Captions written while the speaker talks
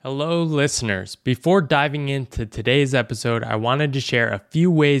Hello, listeners. Before diving into today's episode, I wanted to share a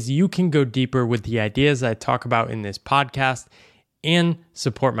few ways you can go deeper with the ideas I talk about in this podcast and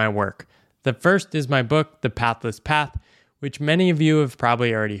support my work. The first is my book, The Pathless Path, which many of you have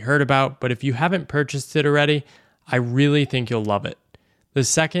probably already heard about, but if you haven't purchased it already, I really think you'll love it. The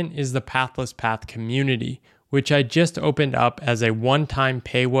second is the Pathless Path community, which I just opened up as a one-time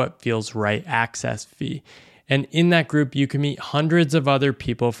pay what feels right access fee. And in that group, you can meet hundreds of other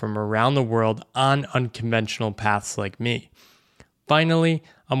people from around the world on unconventional paths like me. Finally,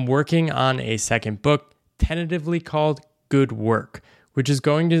 I'm working on a second book, tentatively called Good Work, which is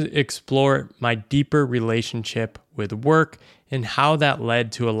going to explore my deeper relationship with work and how that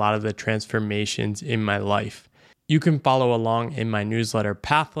led to a lot of the transformations in my life. You can follow along in my newsletter,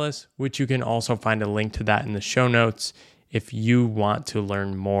 Pathless, which you can also find a link to that in the show notes if you want to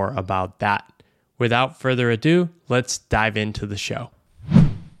learn more about that. Without further ado, let's dive into the show.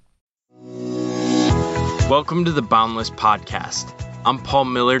 Welcome to the Boundless Podcast. I'm Paul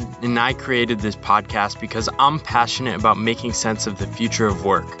Millard, and I created this podcast because I'm passionate about making sense of the future of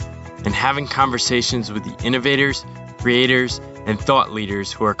work and having conversations with the innovators, creators, and thought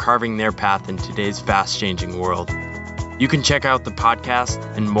leaders who are carving their path in today's fast-changing world. You can check out the podcast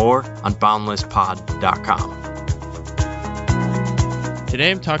and more on boundlesspod.com.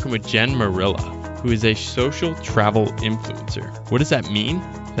 Today I'm talking with Jen Marilla, who is a social travel influencer. What does that mean?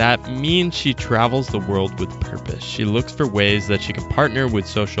 That means she travels the world with purpose. She looks for ways that she can partner with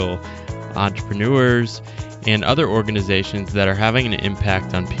social entrepreneurs and other organizations that are having an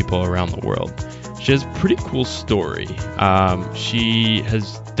impact on people around the world. She has a pretty cool story. She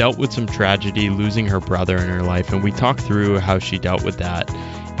has dealt with some tragedy, losing her brother in her life, and we talk through how she dealt with that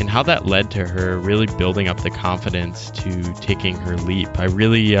and how that led to her really building up the confidence to taking her leap. I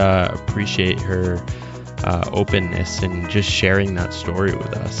really appreciate her openness and just sharing that story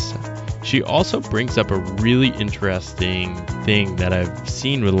with us. She also brings up a really interesting thing that I've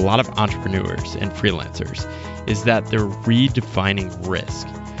seen with a lot of entrepreneurs and freelancers, is that they're redefining risk.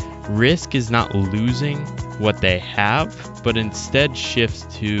 Risk is not losing what they have, but instead shifts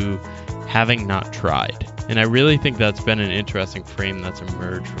to having not tried. And I really think that's been an interesting frame that's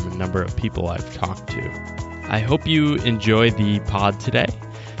emerged from a number of people I've talked to. I hope you enjoy the pod today.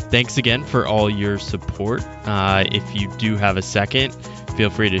 Thanks again for all your support. If you do have a second, feel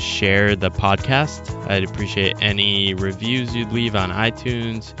free to share the podcast. I'd appreciate any reviews you'd leave on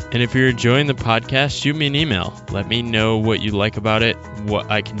iTunes. And if you're enjoying the podcast, shoot me an email. Let me know what you like about it, what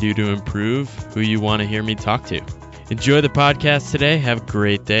I can do to improve, who you want to hear me talk to. Enjoy the podcast today. Have a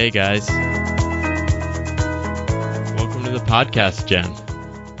great day, guys. Welcome to the podcast, Jen.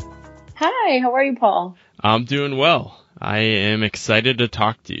 Hi, how are you, Paul? I'm doing well. I am excited to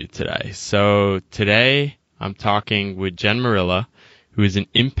talk to you today. So today I'm talking with Jen Marilla, who is an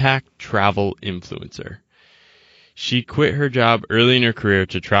impact travel influencer. She quit her job early in her career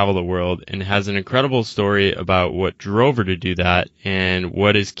to travel the world and has an incredible story about what drove her to do that and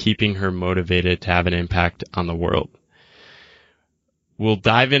what is keeping her motivated to have an impact on the world. We'll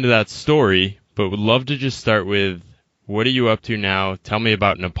dive into that story, but would love to just start with, what are you up to now? Tell me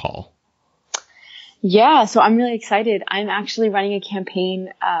about Nepal. Yeah, so I'm really excited. I'm actually running a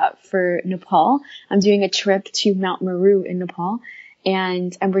campaign for Nepal. I'm doing a trip to Mount Meru in Nepal,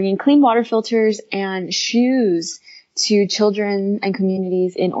 and I'm bringing clean water filters and shoes to children and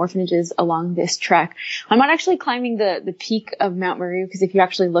communities in orphanages along this trek. I'm not actually climbing the peak of Mount Meru, because if you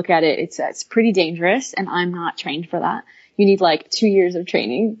actually look at it, it's pretty dangerous, and I'm not trained for that. You need like 2 years of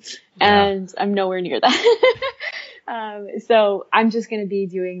training, and I'm nowhere near that. So I'm just going to be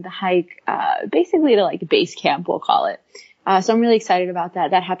doing the hike, basically to like base camp, we'll call it. So I'm really excited about that.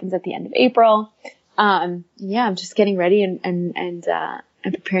 That happens at the end of April. I'm just getting ready and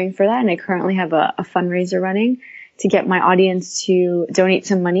preparing for that. And I currently have a fundraiser running to get my audience to donate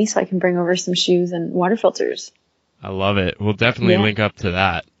some money so I can bring over some shoes and water filters. I love it. We'll definitely link up to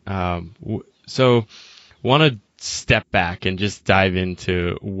that. So want to step back and just dive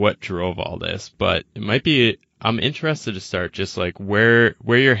into what drove all this, but I'm interested to start just like where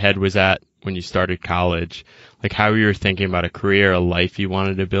your head was at when you started college, like how you were thinking about a career, a life you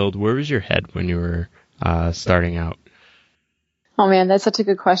wanted to build. Where was your head when you were starting out? Oh man, that's such a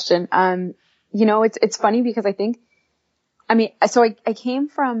good question. It's funny because I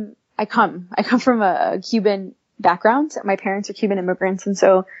come from a Cuban background. My parents are Cuban immigrants, and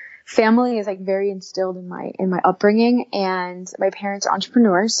so family is like very instilled in my upbringing, and my parents are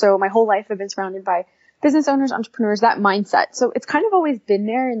entrepreneurs. So my whole life I've been surrounded by business owners, entrepreneurs, that mindset. So it's kind of always been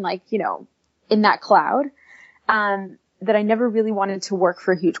there in in that cloud. that I never really wanted to work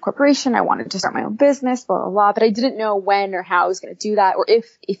for a huge corporation. I wanted to start my own business, blah, blah, blah. But I didn't know when or how I was going to do that, or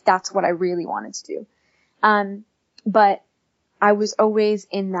if that's what I really wanted to do. But I was always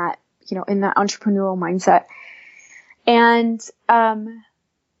in that, in that entrepreneurial mindset. And,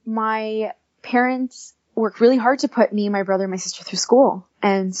 my parents worked really hard to put me, my brother, and my sister through school.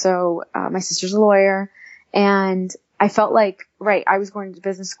 And so, my sister's a lawyer, and I felt like, right, I was going to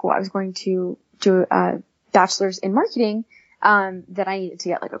business school. I was going to do a bachelor's in marketing, that I needed to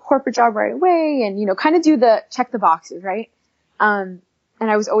get like a corporate job right away and, kind of check the boxes, right? And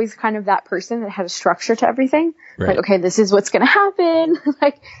I was always kind of that person that had a structure to everything. Right. Like, okay, this is what's going to happen.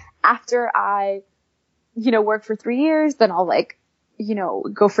 Like after I, work for 3 years, then I'll like,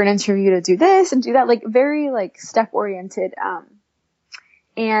 go for an interview to do this and do that, like very like step oriented.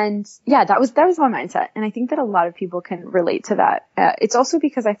 And yeah, that was my mindset. And I think that a lot of people can relate to that. It's also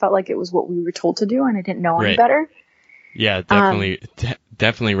because I felt like it was what we were told to do and I didn't know any better. Yeah, definitely,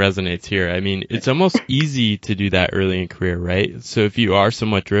 definitely resonates here. I mean, it's almost easy to do that early in career, right? So if you are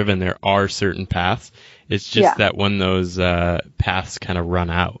somewhat driven, there are certain paths. It's just that when those paths kind of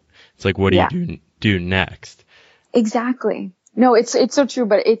run out, it's like, what do you do next? Exactly. No, it's so true,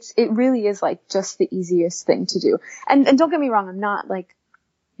 but it really is like just the easiest thing to do. And don't get me wrong, I'm not like,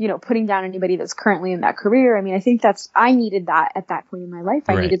 putting down anybody that's currently in that career. I mean, I think I needed that at that point in my life.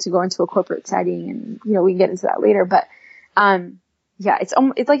 I needed to go into a corporate setting and, we can get into that later. But, yeah, it's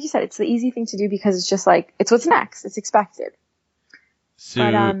like you said, it's the easy thing to do because it's just like, it's what's next. It's expected. So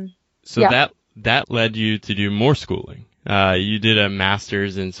that led you to do more schooling. You did a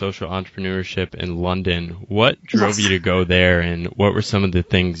master's in social entrepreneurship in London. What drove you to go there, and what were some of the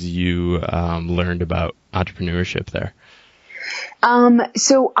things you learned about entrepreneurship there?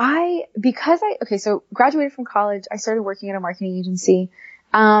 So graduated from college, I started working at a marketing agency.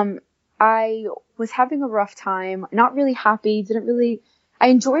 I was having a rough time, not really happy, I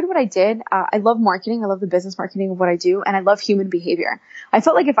enjoyed what I did. I love marketing. I love the business marketing of what I do, and I love human behavior. I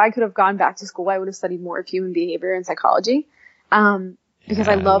felt like if I could have gone back to school, I would have studied more of human behavior and psychology. Because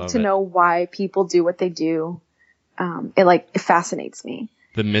I love to know why people do what they do. It fascinates me.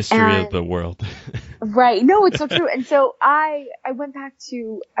 The mystery of the world. Right. No, it's so true. And so I went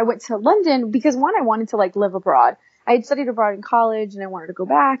to London because one, I wanted to like live abroad. I had studied abroad in college and I wanted to go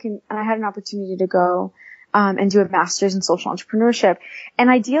back, and I had an opportunity to go, and do a master's in social entrepreneurship. And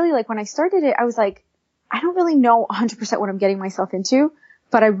ideally, like when I started it, I was like, I don't really know 100% what I'm getting myself into,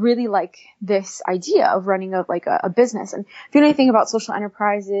 but I really like this idea of running a business. And if you know anything about social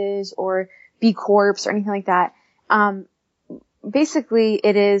enterprises or B Corps or anything like that, basically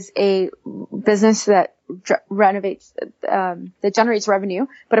it is a business that that generates revenue,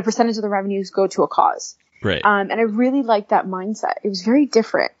 but a percentage of the revenues go to a cause. Right. And I really liked that mindset. It was very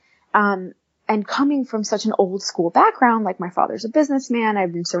different. And coming from such an old school background, like my father's a businessman,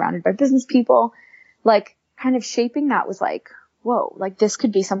 I've been surrounded by business people, like kind of shaping that was like, whoa, like this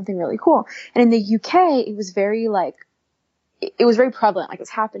could be something really cool. And in the UK, it was very prevalent. Like it was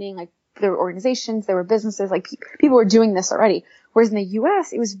happening, like there were organizations, there were businesses, like people were doing this already. Whereas in the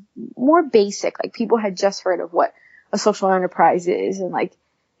US, it was more basic. Like people had just heard of what a social enterprise is. And like,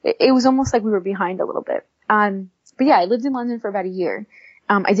 it was almost like we were behind a little bit. But yeah, I lived in London for about a year.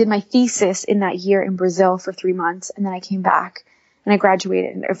 I did my thesis in that year in Brazil for 3 months, and then I came back and I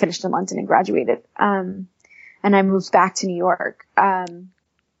graduated, or finished in London and graduated. And I moved back to New York.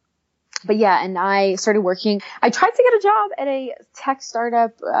 But yeah, and I started working. I tried to get a job at a tech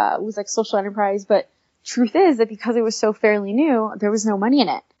startup, it was like social enterprise, but truth is that because it was so fairly new, there was no money in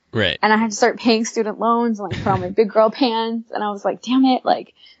it. Right. And I had to start paying student loans and like put on my big girl pants. And I was like, damn it.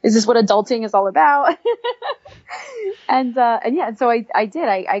 Like, is this what adulting is all about? And yeah, so I did.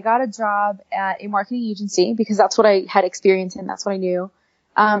 I got a job at a marketing agency because that's what I had experience in. That's what I knew.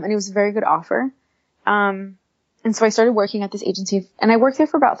 And it was a very good offer. And so I started working at this agency, and I worked there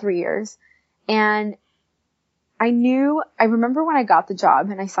for about 3 years. And I remember when I got the job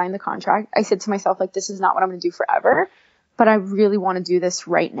and I signed the contract, I said to myself, like, this is not what I'm going to do forever, but I really want to do this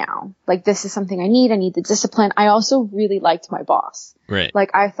right now. Like, this is something I need the discipline. I also really liked my boss. Right.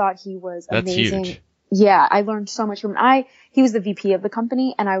 Like, I thought he was amazing. That's huge. Yeah, I learned so much from him. He was the VP of the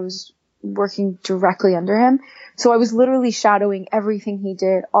company, and I was working directly under him. So I was literally shadowing everything he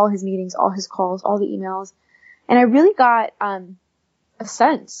did, all his meetings, all his calls, all the emails. And I really got a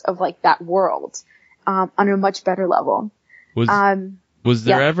sense of like that world on a much better level. Was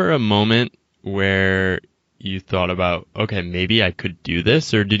there ever a moment where you thought about, okay, maybe I could do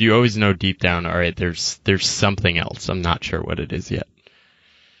this? Or did you always know deep down, all right, there's something else. I'm not sure what it is yet.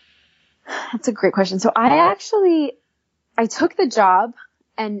 That's a great question. So I took the job,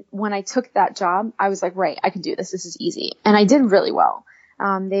 And when I took that job, I was like, right, I can do this. This is easy. And I did really well.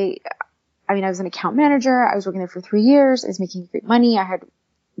 I was an account manager. I was working there for 3 years. I was making great money. I had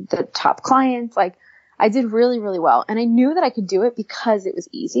the top clients. Like, I did really, really well. And I knew that I could do it because it was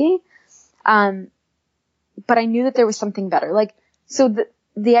easy. But I knew that there was something better. Like, so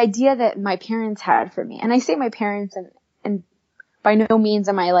the idea that my parents had for me, and I say my parents, and by no means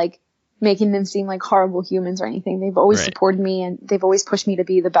am I like making them seem like horrible humans or anything. They've always supported me, and they've always pushed me to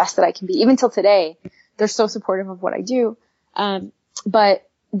be the best that I can be. Even till today, they're so supportive of what I do. But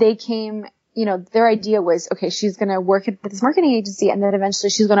they came, their idea was, okay, she's going to work at this marketing agency, and then eventually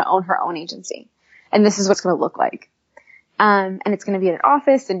she's going to own her own agency. And this is what it's going to look like. And it's going to be in an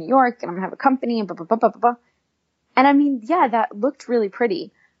office in New York, and I'm going to have a company, and blah, blah, blah, blah, blah, blah. And I mean, yeah, that looked really pretty,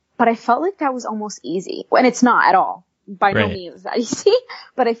 but I felt like that was almost easy. And it's not at all. By no means is that easy,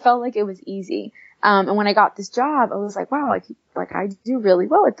 but I felt like it was easy. And when I got this job, I was like, wow, like I do really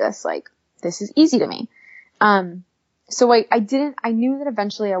well at this. Like, this is easy to me. So I knew that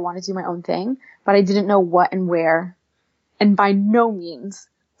eventually I wanted to do my own thing, but I didn't know what and where. And by no means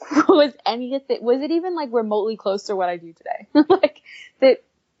was it even like remotely close to what I do today. Like that,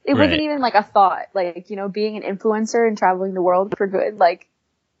 it wasn't even like a thought, like, being an influencer and traveling the world for good. Like,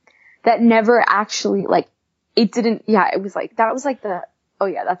 that never actually, like, it didn't, it was like, that was like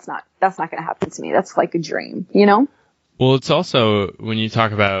that's not going to happen to me. That's like a dream, Well, it's also, when you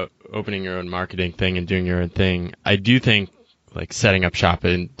talk about opening your own marketing thing and doing your own thing, I do think like setting up shop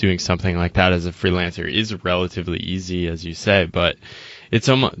and doing something like that as a freelancer is relatively easy, as you say, but it's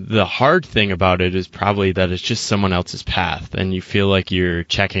the hard thing about it is probably that it's just someone else's path and you feel like you're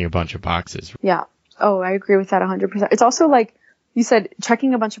checking a bunch of boxes. Yeah. Oh, I agree with that 100%. It's also like you said,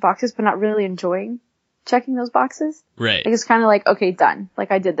 checking a bunch of boxes, but not really enjoying checking those boxes. Right. Like, it's kind of like, okay, done.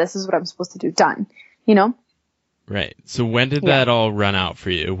 Like, I did this. This is what I'm supposed to do. Done. Right. So when did that all run out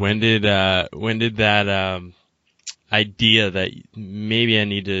for you? When did that idea that maybe I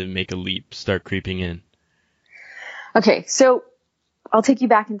need to make a leap start creeping in? Okay, so I'll take you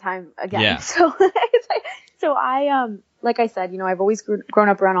back in time again. Yeah. So I like I said, I've always grown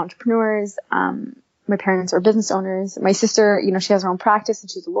up around entrepreneurs. My parents are business owners. My sister, she has her own practice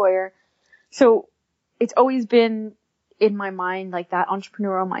and she's a lawyer. So it's always been in my mind, like that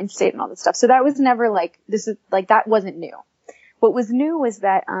entrepreneurial mind state and all this stuff. So that was never like, that wasn't new. What was new was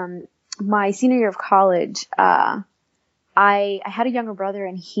that, my senior year of college, I had a younger brother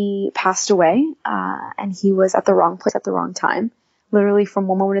and he passed away, and he was at the wrong place at the wrong time, literally from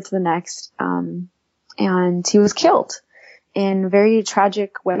one moment to the next. And he was killed in a very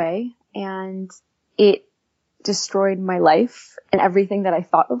tragic way. And it destroyed my life and everything that I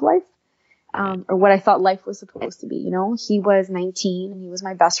thought of life. Or what I thought life was supposed to be. He was 19 and he was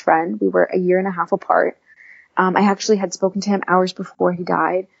my best friend. We were a year and a half apart. I actually had spoken to him hours before he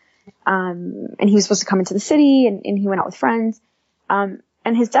died. And he was supposed to come into the city and he went out with friends. And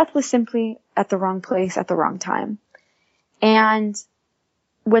his death was simply at the wrong place at the wrong time. And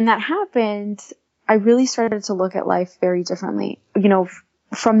when that happened, I really started to look at life very differently.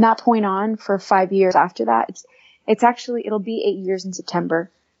 From that point on, for 5 years after that, it'll be 8 years in September.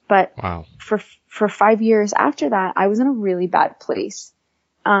 But wow. For 5 years after that, I was in a really bad place.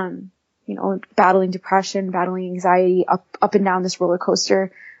 Battling depression, battling anxiety, up and down this roller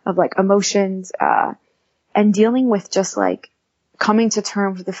coaster of like emotions, and dealing with just like coming to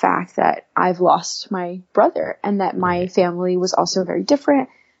terms with the fact that I've lost my brother and that my family was also very different.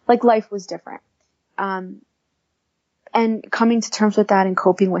 Like, life was different. And coming to terms with that and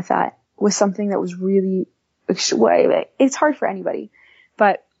coping with that was something that was really, it's hard for anybody.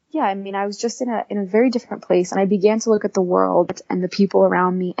 But yeah, I was just in a very different place, and I began to look at the world and the people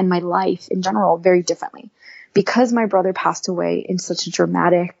around me and my life in general very differently. Because my brother passed away in such a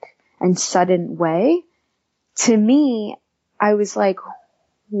dramatic and sudden way, to me, I was like,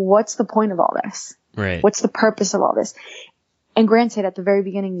 what's the point of all this? Right. What's the purpose of all this? And granted, at the very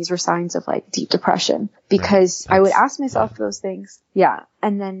beginning, these were signs of like deep depression, because I would ask myself those things. Yeah.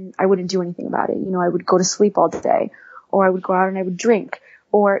 And then I wouldn't do anything about it. I would go to sleep all day, or I would go out and I would drink,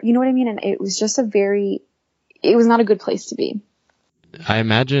 or, you know what I mean? And it was just it was not a good place to be. I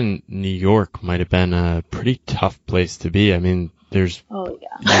imagine New York might have been a pretty tough place to be. There's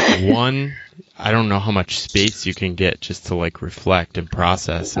I don't know how much space you can get just to like reflect and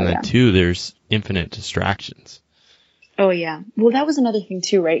process. And then two, there's infinite distractions. Oh yeah. Well, that was another thing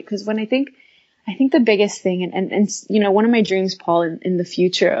too, right? Because when I think the biggest thing and one of my dreams, Paul, in the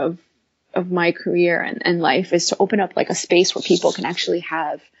future of my career and life is to open up like a space where people can actually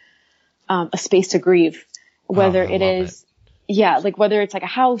have, a space to grieve, whether it is yeah, like whether it's like a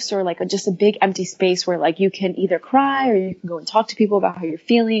house or like just a big empty space where like you can either cry or you can go and talk to people about how you're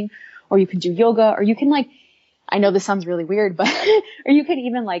feeling, or you can do yoga, or you can like, I know this sounds really weird, but, or you could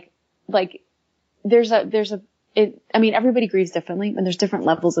even like I mean, everybody grieves differently and there's different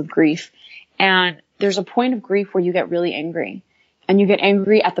levels of grief. And there's a point of grief where you get really angry, and you get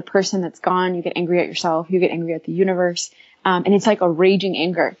angry at the person that's gone. You get angry at yourself. You get angry at the universe. And it's like a raging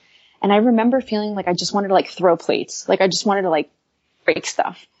anger. And I remember feeling like I just wanted to like throw plates. Like I just wanted to like break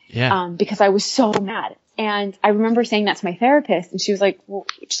stuff. Yeah. Because I was so mad. And I remember saying that to my therapist, and she was like, well,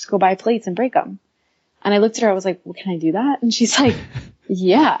 just go buy plates and break them. And I looked at her, I was like, well, can I do that? And she's like,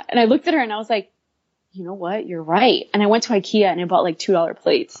 yeah. And I looked at her and I was like, you know what? You're right. And I went to IKEA and I bought like $2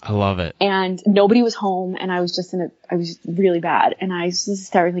 plates. I love it. And nobody was home, and I was just I was really bad. And I was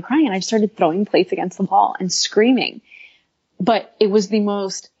hysterically crying, and I started throwing plates against the wall and screaming. But it was the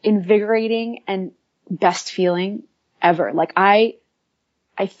most invigorating and best feeling ever. Like I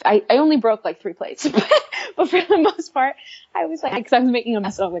only broke like 3 plates, but for the most part, I was like, cause I was making a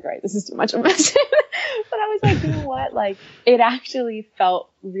mess, and I was like, all right, this is too much of a mess. But I was like, you know what? Like it actually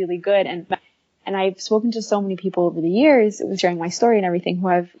felt really good. And I've spoken to so many people over the years, sharing my story and everything, who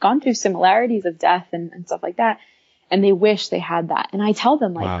have gone through similarities of death and stuff like that. And they wish they had that. And I tell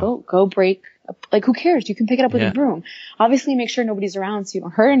them like, Wow. go break, like who cares? You can pick it up with Yeah. a broom. Obviously make sure nobody's around so you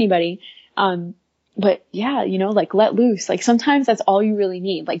don't hurt anybody. But yeah, you know, like let loose. Like sometimes that's all you really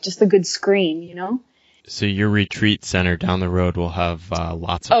need. Like just a good scream, you know? So your retreat center down the road will have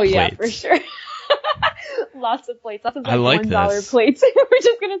lots of plates. Oh yeah, for sure. Lots of plates. Lots of I like $1 this. plates. We're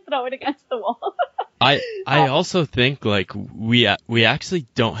just going to throw it against the wall. I also think like we actually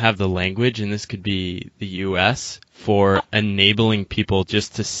don't have the language, and this could be the US, for enabling people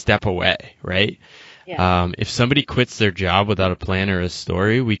just to step away, right? Yeah. If somebody quits their job without a plan or a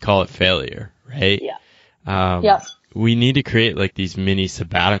story, we call it failure, right? Yeah. Yeah. We need to create like these mini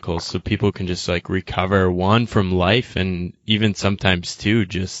sabbaticals so people can just like recover, one, from life, and even sometimes two,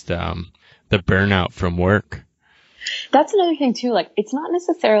 just the burnout from work. That's another thing too. Like, it's not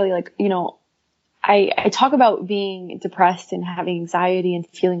necessarily like, you know, I talk about being depressed and having anxiety and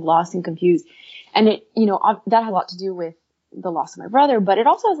feeling lost and confused. And it, you know, that had a lot to do with the loss of my brother, but it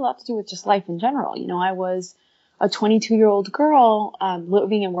also has a lot to do with just life in general. You know, I was a 22-year-old girl,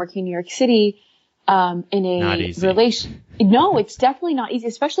 living and working in New York City, in a relation. No, it's definitely not easy,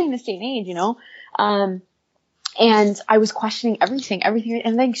 especially in this day and age, you know? And I was questioning everything.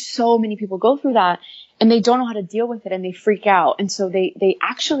 And I think so many people go through that and they don't know how to deal with it, and they freak out. And so they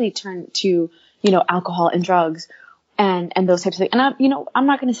actually turn to, you know, alcohol and drugs and those types of things. And I'm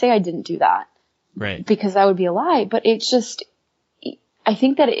not going to say I didn't do that. Right. Because that would be a lie, but it's just, I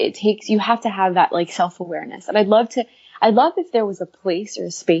think that you have to have that like self-awareness. And I'd love if there was a place or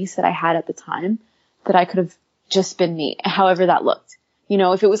a space that I had at the time that I could have just been me, however that looked. You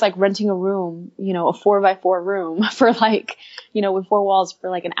know, if it was like renting a room, you know, a 4x4 room for like, you know, with 4 walls for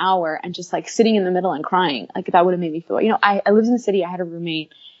like an hour and just like sitting in the middle and crying, like that would have made me feel, you know, I lived in the city. I had a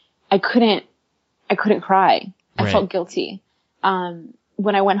roommate. I couldn't cry. I Right. felt guilty.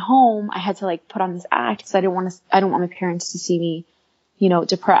 When I went home, I had to like put on this act because I don't want my parents to see me, you know,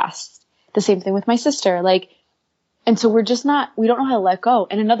 depressed. The same thing with my sister. Like, and so we don't know how to let go.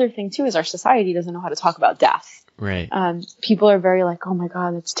 And another thing too is our society doesn't know how to talk about death. Right. People are very like, oh my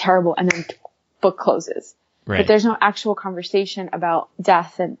God, that's terrible. And then book closes. Right. But there's no actual conversation about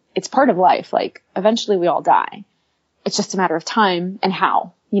death, and it's part of life. Like eventually we all die. It's just a matter of time and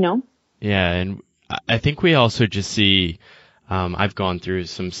how, you know? Yeah. And I think we also just see, I've gone through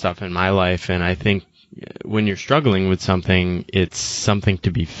some stuff in my life, and I think when you're struggling with something, it's something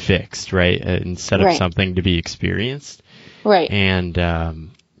to be fixed, right? Instead of Right. something to be experienced. Right. And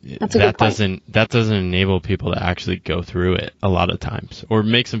That's a good point. that doesn't enable people to actually go through it a lot of times, or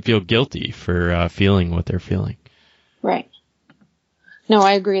makes them feel guilty for feeling what they're feeling. Right. No,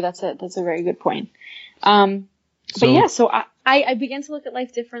 I agree. That's a very good point. But yeah, so I began to look at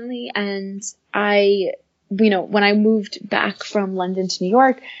life differently, and when I moved back from London to New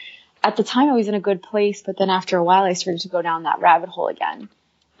York, at the time I was in a good place, but then after a while I started to go down that rabbit hole again.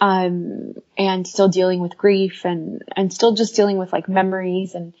 And still dealing with grief and still just dealing with like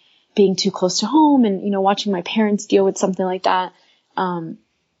memories and being too close to home and, you know, watching my parents deal with something like that.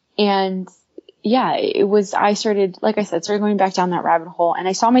 And yeah, I started going back down that rabbit hole, and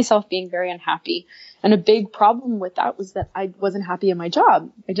I saw myself being very unhappy. And a big problem with that was that I wasn't happy in my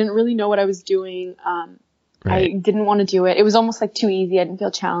job. I didn't really know what I was doing. Right. I didn't want to do it. It was almost like too easy. I didn't feel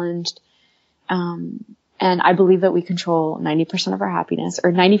challenged. And I believe that we control 90% of our happiness,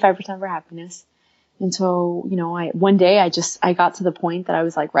 or 95% of our happiness. And so, you know, one day I got to the point that I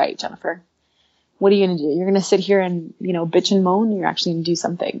was like, right, Jennifer, what are you going to do? You're going to sit here and, bitch and moan. You're actually going to do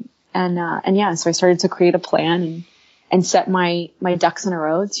something. And yeah, so I started to create a plan and set my ducks in a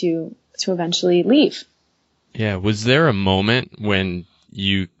row to eventually leave. Yeah. Was there a moment when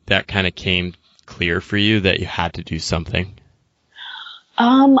that kind of came clear for you that you had to do something?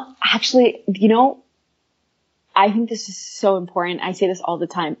 Actually, I think this is so important. I say this all the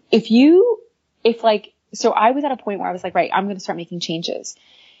time. So I was at a point where I was like, right, I'm going to start making changes.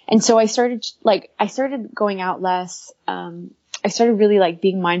 And so I started going out less. I started really like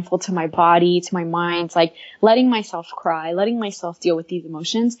being mindful to my body, to my mind, like letting myself cry, letting myself deal with these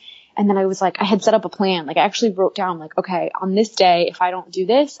emotions. And then I was like, I had set up a plan. Like I actually wrote down like, okay, on this day, if I don't do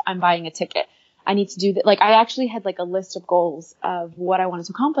this, I'm buying a ticket. I need to do that. Like I actually had like a list of goals of what I wanted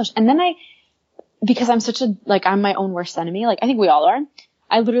to accomplish. And then because I'm my own worst enemy. Like I think we all are.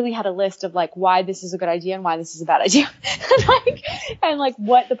 I literally had a list of like why this is a good idea and why this is a bad idea. and like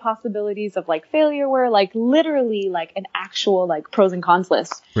what the possibilities of like failure were, like literally like an actual like pros and cons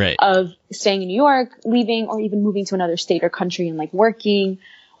list of staying in New York, leaving, or even moving to another state or country and like working,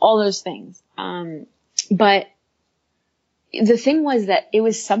 all those things. But the thing was that it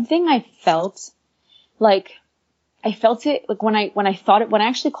was something I felt it like when I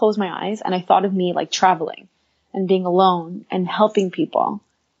actually closed my eyes and I thought of me like traveling and being alone and helping people,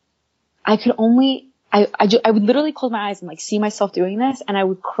 I would literally close my eyes and like see myself doing this, and I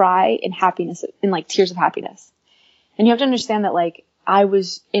would cry in happiness, in like tears of happiness. And you have to understand that like I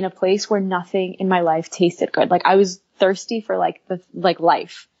was in a place where nothing in my life tasted good. Like I was thirsty for like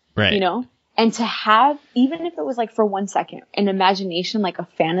life, right? And to have, even if it was like for 1 second, an imagination, like a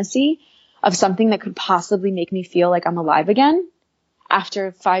fantasy of something that could possibly make me feel like I'm alive again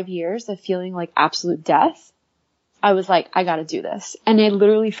after 5 years of feeling like absolute death, I was like, I gotta do this. And I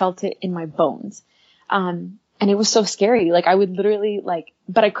literally felt it in my bones. And it was so scary. Like I would literally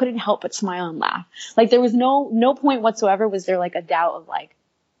but I couldn't help but smile and laugh. Like there was no point whatsoever was there like a doubt of like,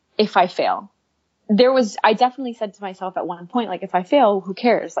 if I fail. I definitely said to myself at one point, like if I fail, who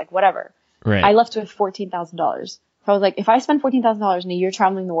cares? Like whatever. Right. I left with $14,000. So I was like, if I spend $14,000 in a year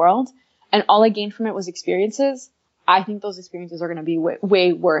traveling the world and all I gained from it was experiences, I think those experiences are going to be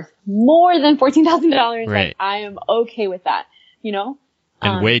way worth more than $14,000. Right. Like, I am okay with that,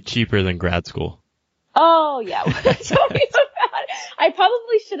 And way cheaper than grad school. Oh yeah. So I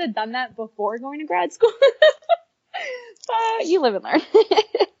probably should have done that before going to grad school. But you live and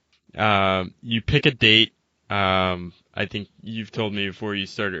learn. You pick a date. I think you've told me before you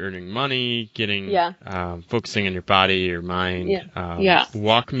started earning money, focusing on your body, your mind. Yeah.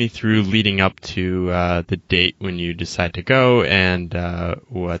 Walk me through leading up to the date when you decide to go, and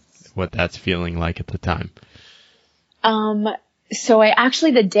what that's feeling like at the time. So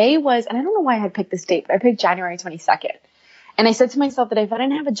the day was, and I don't know why I had picked this date, but I picked January 22nd. And I said to myself that if I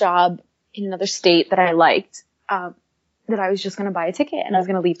didn't have a job in another state that I liked, that I was just going to buy a ticket and I was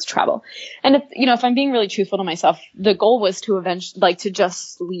going to leave to travel. And if I'm being really truthful to myself, the goal was to to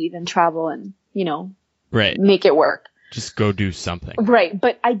just leave and travel and, right, make it work. Just go do something. Right.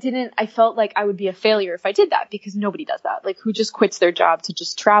 But I felt like I would be a failure if I did that, because nobody does that. Like who just quits their job to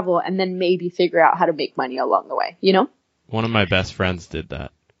just travel and then maybe figure out how to make money along the way, One of my best friends did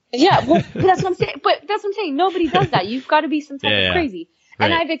that. Yeah. Well, that's what I'm saying. But that's what I'm saying. Nobody does that. You've got to be some type of crazy.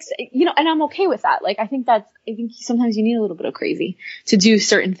 Right. And and I'm okay with that. Like, I think sometimes you need a little bit of crazy to do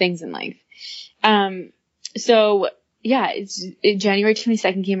certain things in life. So yeah, January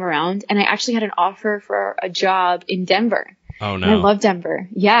 22nd came around and I actually had an offer for a job in Denver. Oh no. And I love Denver.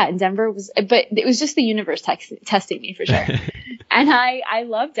 Yeah. And Denver but it was just the universe testing me for sure. And I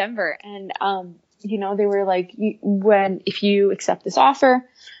love Denver. And, they were like, if you accept this offer,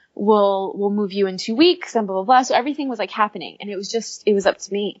 we'll move you in 2 weeks and blah, blah, blah. So everything was like happening and it was up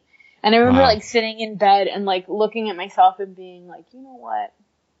to me. And I remember like sitting in bed and like looking at myself and being like, you know what?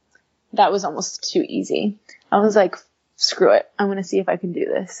 That was almost too easy. I was like, screw it. I'm going to see if I can do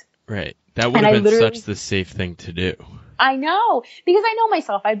this. Right. That would have been such the safe thing to do. I know, because I know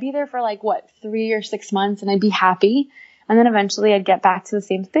myself. I'd be there for 3 or 6 months and I'd be happy. And then eventually I'd get back to the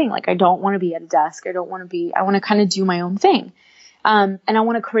same thing. Like, I don't want to be at a desk. I want to kind of do my own thing. And I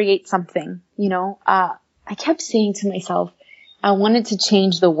want to create something, I kept saying to myself, I wanted to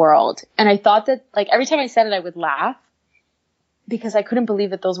change the world. And I thought that every time I said it, I would laugh because I couldn't believe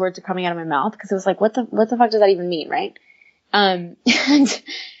that those words are coming out of my mouth, because it was like, what the fuck does that even mean? Right. And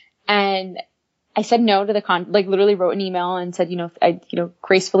I said no to literally wrote an email and said, I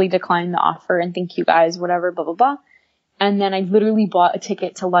gracefully declined the offer and thank you guys, whatever, blah, blah, blah. And then I literally bought a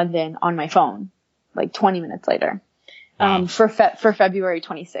ticket to London on my phone, 20 minutes later, for February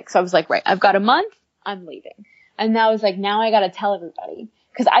 26th. So I was like, right, I've got a month, I'm leaving. And that was now I got to tell everybody,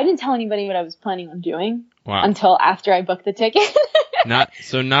 because I didn't tell anybody what I was planning on doing Wow. until after I booked the ticket.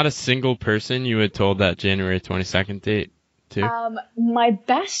 Not a single person you had told that January 22nd date to? My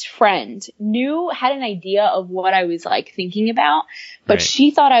best friend had an idea of what I was like thinking about, but Right.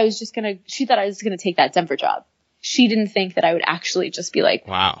 she thought I was gonna take that Denver job. She didn't think that I would actually just be like,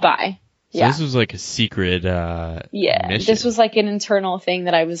 Wow. bye. So Yeah. this was like a secret mission. This was like an internal thing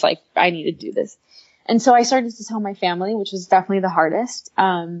that I was like, I need to do this. And so I started to tell my family, which was definitely the hardest.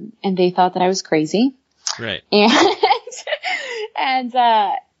 And they thought that I was crazy. Right.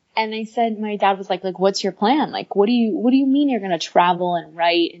 And I said, my dad was like, what's your plan? Like, what do you mean you're going to travel and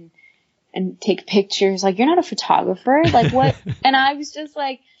write and take pictures? Like, you're not a photographer. Like, what? And I was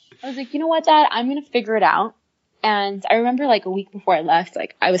like, you know what, Dad, I'm going to figure it out. And I remember like a week before I left,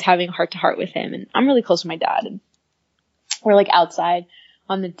 like I was having a heart to heart with him, and I'm really close to my dad, and we're like outside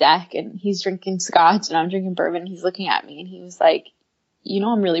on the deck, and he's drinking scotch and I'm drinking bourbon. And he's looking at me and he was like,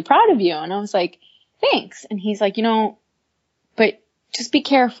 I'm really proud of you. And I was like, thanks. And he's like, but just be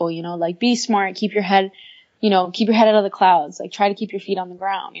careful, like be smart, keep your head out of the clouds, like try to keep your feet on the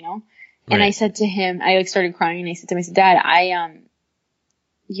ground, And Right. I said to him, I like started crying, and I said to him, I said, Dad, I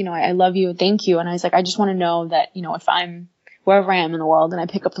love you and thank you. And I was like, I just want to know that, if I'm wherever I am in the world and I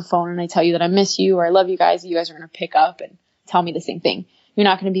pick up the phone and I tell you that I miss you or I love you guys are going to pick up and tell me the same thing. You're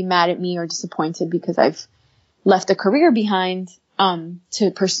not going to be mad at me or disappointed because I've left a career behind,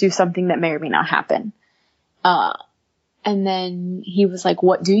 to pursue something that may or may not happen. And then he was like,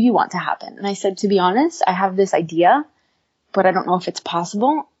 what do you want to happen? And I said, to be honest, I have this idea, but I don't know if it's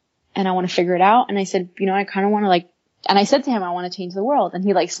possible and I want to figure it out. And I said, I kind of want to and I said to him, I want to change the world. And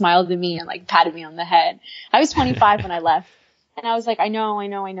he like smiled at me and like patted me on the head. I was 25 when I left. And I was like, I know.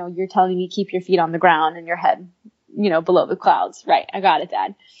 You're telling me keep your feet on the ground and your head, below the clouds. Right. I got it,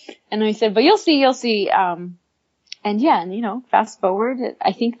 Dad. And I said, but you'll see. And fast forward,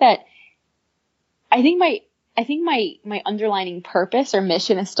 I think my underlining purpose or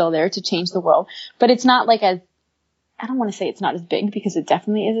mission is still there to change the world, but it's not like I don't want to say it's not as big because it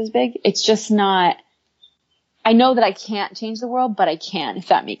definitely is as big. It's just not, I know that I can't change the world, but I can, if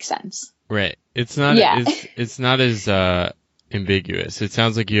that makes sense. Right. It's not Yeah. it's not as ambiguous. It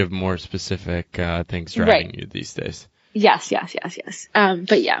sounds like you have more specific things driving Right. you these days. Yes.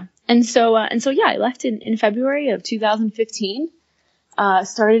 But yeah. And so yeah, I left in February of 2015,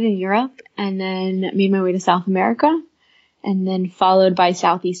 started in Europe and then made my way to South America and then followed by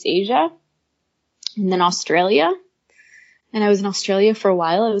Southeast Asia and then Australia. And I was in Australia for a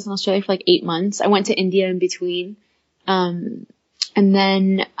while. I was in Australia for like 8 months. I went to India in between. And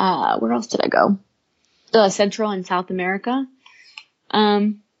then, where else did I go? Central and South America.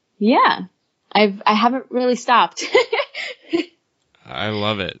 Yeah, I haven't really stopped. I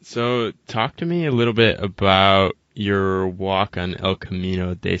love it. So talk to me a little bit about your walk on El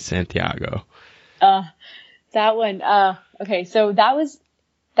Camino de Santiago. That one. Okay. So that was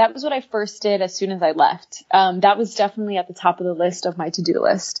what I first did as soon as I left. That was definitely at the top of the list of my to-do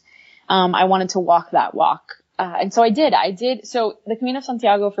list. I wanted to walk that walk. And so I did. So the Camino of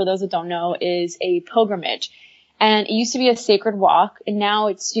Santiago, for those that don't know, is a pilgrimage. And it used to be a sacred walk. And now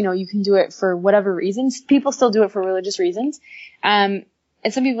it's, you can do it for whatever reasons. People still do it for religious reasons. And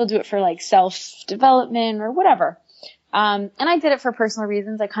some people do it for like self-development or whatever. And I did it for personal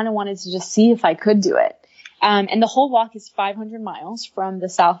reasons. I kind of wanted to just see if I could do it. And the whole walk is 500 miles from the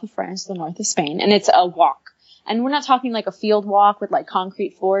south of France to the north of Spain. And it's a walk. And we're not talking like a field walk with like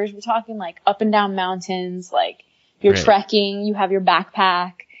concrete floors. We're talking like up and down mountains, like you're Right. trekking, you have your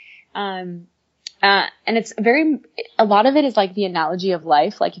backpack. And it's a lot of it is like the analogy of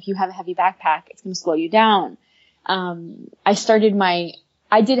life. Like if you have a heavy backpack, it's going to slow you down.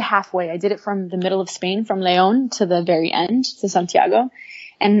 I did halfway. I did it from the middle of Spain, from Leon to the very end, to Santiago.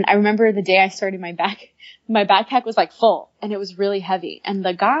 And I remember the day I started, my backpack was like full and it was really heavy. And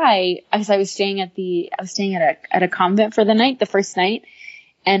the guy, as I was staying at a convent for the first night.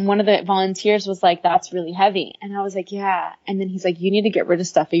 And one of the volunteers was like, that's really heavy. And I was like, yeah. And then he's like, you need to get rid of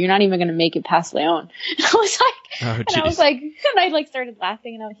stuff or you're not even going to make it past Leon. And I was like, and I like started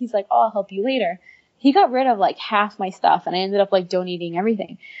laughing and he's like, oh, I'll help you later. He got rid of like half my stuff and I ended up like donating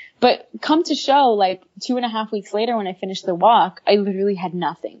everything. But come to show, like 2.5 weeks later when I finished the walk, I literally had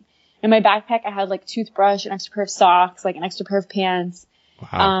nothing. In my backpack, I had like toothbrush, an extra pair of socks, like an extra pair of pants,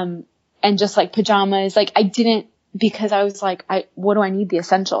 Wow. and just like pajamas. Like I didn't, because I was like, what do I need? The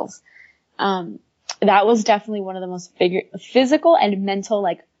essentials. That was definitely one of the most physical and mental,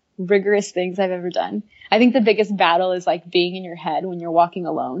 like rigorous things I've ever done. I think the biggest battle is like being in your head when you're walking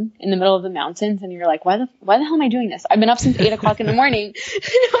alone in the middle of the mountains and you're like, why the hell am I doing this? I've been up since 8 o'clock in the morning.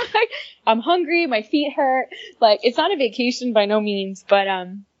 I'm hungry. My feet hurt. Like, it's not a vacation by no means, but,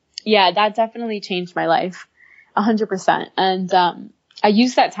 yeah, that definitely changed my life 100%. And, I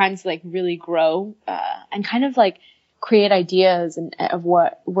used that time to like really grow, and kind of like create ideas of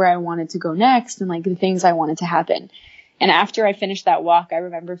where I wanted to go next and like the things I wanted to happen. And after I finished that walk, I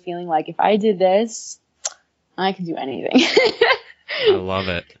remember feeling like if I did this, I can do anything. I love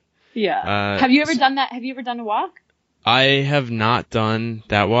it. Yeah. Have you ever done that? Have you ever done a walk? I have not done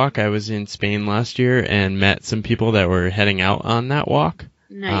that walk. I was in Spain last year and met some people that were heading out on that walk.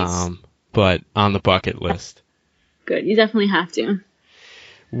 Nice. But on the bucket list. Good. You definitely have to.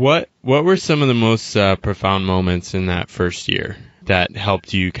 What were some of the most profound moments in that first year that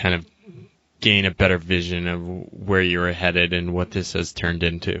helped you kind of gain a better vision of where you were headed and what this has turned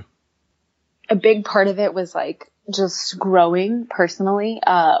into? A big part of it was like just growing personally.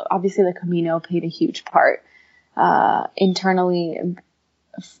 Obviously the Camino played a huge part, internally,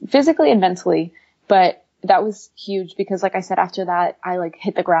 physically and mentally, but that was huge because like I said, after that, I like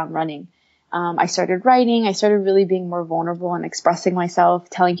hit the ground running. I started writing. I started really being more vulnerable and expressing myself,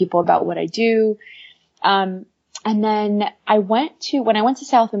 telling people about what I do. And then when I went to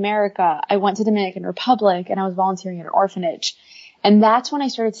South America, I went to Dominican Republic and I was volunteering at an orphanage. And that's when I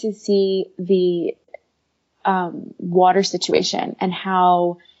started to see the water situation and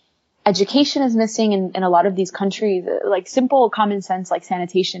how education is missing in a lot of these countries, like simple common sense, like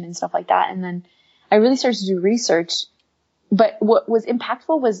sanitation and stuff like that. And then I really started to do research. But what was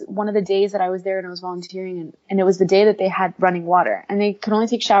impactful was one of the days that I was there and I was volunteering, and it was the day that they had running water, and they could only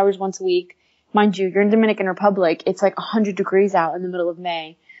take showers once a week. Mind you, you're in Dominican Republic. It's like 100 degrees out in the middle of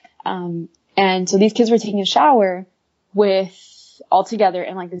May. And so these kids were taking a shower all together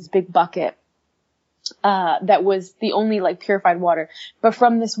in like this big bucket, that was the only like purified water. But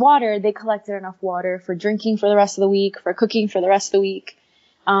from this water, they collected enough water for drinking for the rest of the week, for cooking for the rest of the week.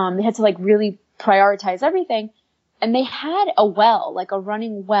 They had to like really prioritize everything. And they had a well, like a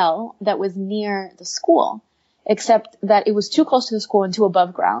running well that was near the school, except that it was too close to the school and too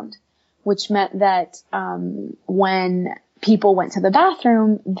above ground, which meant that when people went to the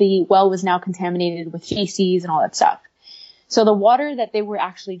bathroom, the well was now contaminated with feces and all that stuff. So the water that they were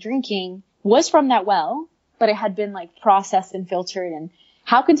actually drinking was from that well, but it had been like processed and filtered. And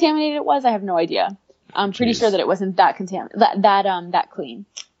how contaminated it was, I have no idea. I'm pretty sure that it wasn't that that clean.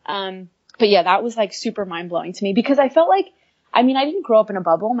 But yeah, that was like super mind blowing to me because I felt like, I mean, I didn't grow up in a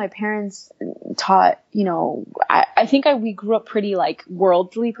bubble. My parents taught, I think we grew up pretty like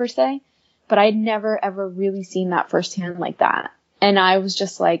worldly per se, but I'd never ever really seen that firsthand like that. And I was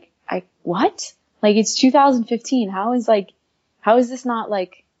just like, what? Like it's 2015. How is this not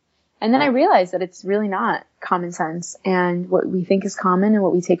like, and then I realized that it's really not common sense, and what we think is common and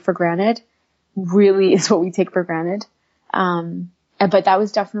what we take for granted really is what we take for granted. But that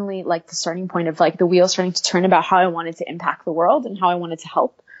was definitely like the starting point of like the wheel starting to turn about how I wanted to impact the world and how I wanted to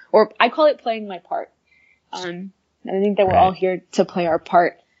help, or I call it playing my part. And I think that we're all here to play our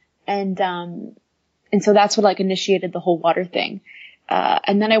part. And so that's what like initiated the whole water thing.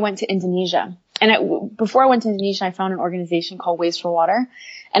 And then I went to Indonesia, and before I went to Indonesia, I found an organization called Waves for Water,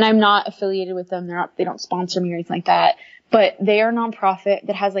 and I'm not affiliated with them. They don't sponsor me or anything like that, but they are a nonprofit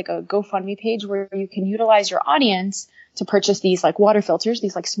that has like a GoFundMe page where you can utilize your audience to purchase these like water filters,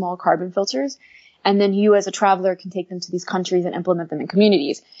 these like small carbon filters. And then you as a traveler can take them to these countries and implement them in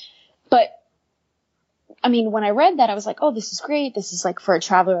communities. But I mean, when I read that, I was like, oh, this is great. This is like for a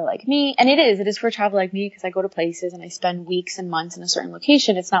traveler like me. And it is for a traveler like me because I go to places and I spend weeks and months in a certain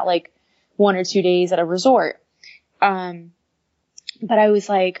location. It's not like 1 or 2 days at a resort. But I was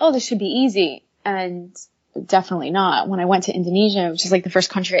like, oh, this should be easy. And definitely not. When I went to Indonesia, which is like the first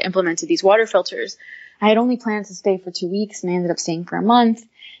country I implemented these water filters, I had only planned to stay for 2 weeks, and I ended up staying for a month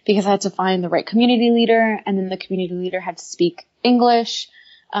because I had to find the right community leader, and then the community leader had to speak English.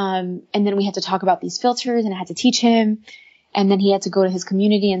 And then we had to talk about these filters, and I had to teach him. And then he had to go to his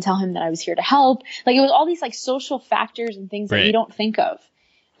community and tell him that I was here to help. Like it was all these like social factors and things that you don't think of.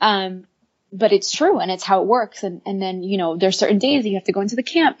 But it's true, and it's how it works. And then, there's certain days that you have to go into the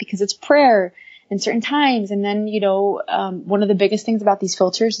camp because it's prayer and certain times. And then, one of the biggest things about these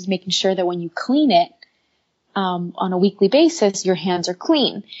filters is making sure that when you clean it, on a weekly basis, your hands are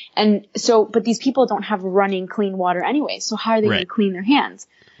clean. And so, but these people don't have running clean water anyway. So how are they going to clean their hands?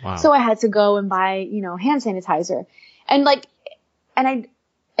 Wow. So I had to go and buy, hand sanitizer, and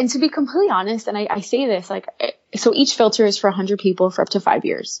to be completely honest, and I say this, like, so each filter is for 100 people for up to 5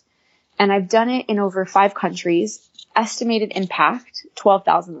 years. And I've done it in over 5 countries. Estimated impact,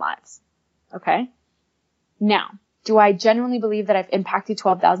 12,000 lives. Okay. Now, do I genuinely believe that I've impacted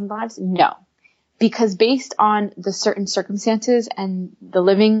 12,000 lives? No. Because based on the certain circumstances and the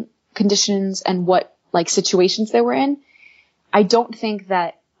living conditions and what like situations they were in, I don't think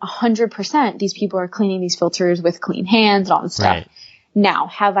that 100% these people are cleaning these filters with clean hands and all this stuff. Right. Now,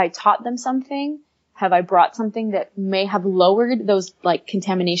 have I taught them something? Have I brought something that may have lowered those like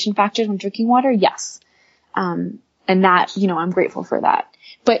contamination factors when drinking water? Yes. And that, you know, I'm grateful for that.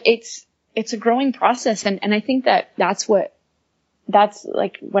 But it's a growing process. And I think that that's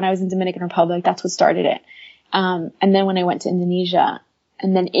like when I was in Dominican Republic, that's what started it. And then when I went to Indonesia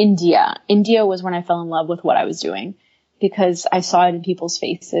and then India was when I fell in love with what I was doing because I saw it in people's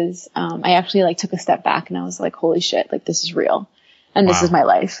faces. I actually like took a step back and I was like, holy shit, like this is real and this is my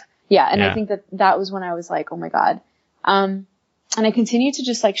life. Yeah. And I think that was when I was like, oh my God. And I continued to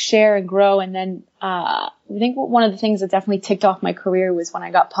just like share and grow. And then, I think one of the things that definitely ticked off my career was when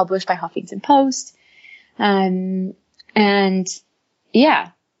I got published by Huffington Post. And yeah,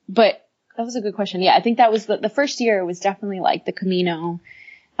 but that was a good question. Yeah. I think that was the first year was definitely like the Camino,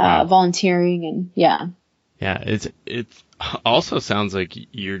 volunteering and yeah. Yeah. It also sounds like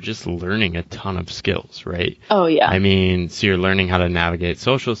you're just learning a ton of skills, right? Oh yeah. I mean, so you're learning how to navigate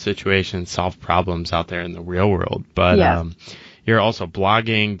social situations, solve problems out there in the real world, but, you're also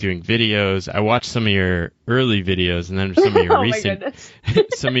blogging, doing videos. I watched some of your early videos and then some of your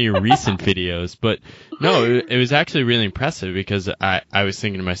some of your recent videos. But no, it was actually really impressive because I was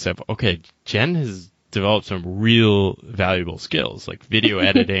thinking to myself, okay, Jen has developed some real valuable skills like video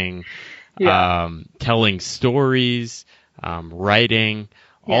editing, telling stories, writing,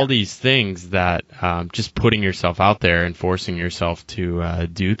 all these things that just putting yourself out there and forcing yourself to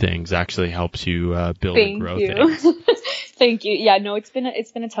do things actually helps you build and grow things. Thank you. Yeah, no, it's been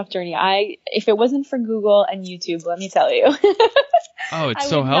a tough journey. If it wasn't for Google and YouTube, let me tell you. Oh, it's I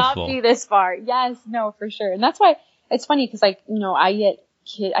so would helpful. not be this far. Yes, no, for sure. And that's why it's funny because like, you know, I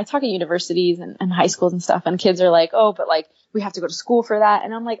talk at universities and high schools and stuff and kids are like, oh, but like we have to go to school for that.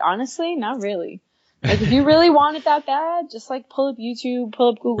 And I'm like, honestly, not really. Like if you really want it that bad, just like pull up YouTube, pull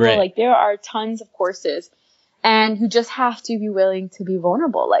up Google. Right. Like there are tons of courses and you just have to be willing to be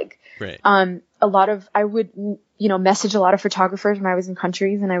vulnerable. Like, I would, you know, message a lot of photographers when I was in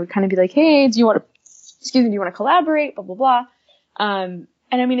countries and I would kind of be like, hey, do you want to collaborate? Blah, blah, blah. And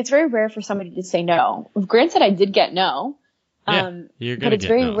I mean, it's very rare for somebody to say no. Granted, I did get no. You're but it's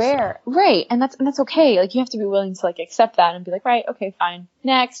very rare. So. Right. And that's okay. Like you have to be willing to like accept that and be like, right, okay, fine.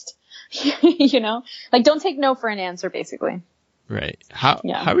 Next. You know, like don't take no for an answer basically. Right. How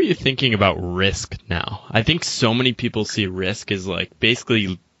are you thinking about risk now? I think so many people see risk as like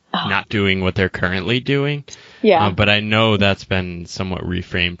basically not doing what they're currently doing. Yeah. But I know that's been somewhat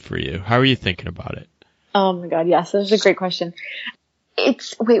reframed for you. How are you thinking about it? Oh my God. Yes. That's a great question.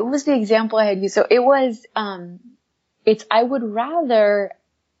 What was the example I had used? So it was, I would rather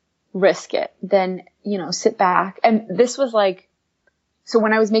risk it than, you know, sit back. And this was like, so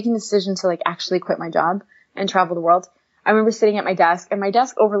when I was making the decision to like actually quit my job and travel the world, I remember sitting at my desk and my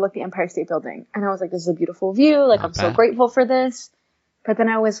desk overlooked the Empire State Building. And I was like, this is a beautiful view. Like, I'm so grateful for this. But then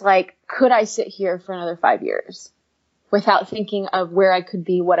I was like, could I sit here for another 5 years without thinking of where I could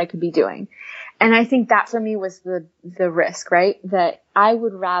be, what I could be doing? And I think that for me was the risk, right? That I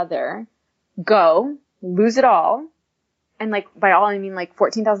would rather go lose it all. And like, by all, I mean like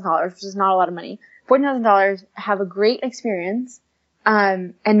 $14,000, which is not a lot of money. $14,000, have a great experience,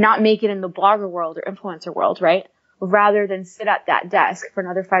 and not make it in the blogger world or influencer world, right? Rather than sit at that desk for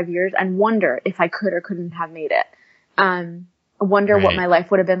another 5 years and wonder if I could or couldn't have made it. Wonder what my life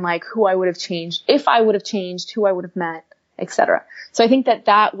would have been like, who I would have changed, if I would have changed, who I would have met, etc. So I think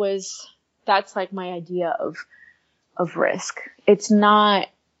that's like my idea of risk. It's so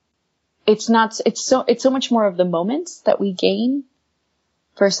much more of the moments that we gain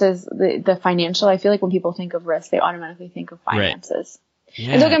versus the financial. I feel like when people think of risk, they automatically think of finances. Right.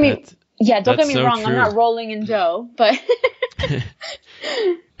 Yeah, and don't get me wrong. True. I'm not rolling in dough, but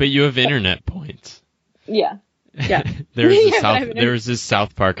but you have internet points. Yeah. Yeah. there was this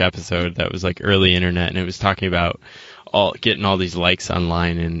South Park episode that was like early internet, and it was talking about getting all these likes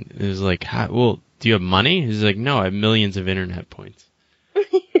online, and it was like, do you have money? He's like, no, I have millions of internet points.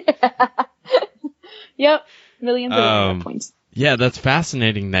 Yep, millions of internet points. Yeah, that's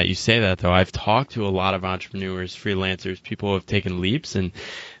fascinating that you say that, though. I've talked to a lot of entrepreneurs, freelancers, people who have taken leaps, and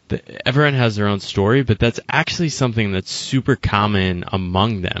everyone has their own story, but that's actually something that's super common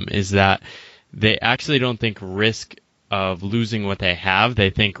among them, is that they actually don't think risk of losing what they have. They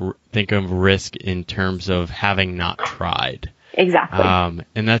think of risk in terms of having not tried. Exactly.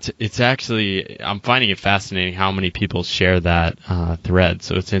 And it's actually, I'm finding it fascinating how many people share that thread.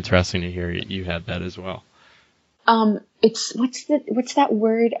 So it's interesting to hear you had that as well. It's, what's that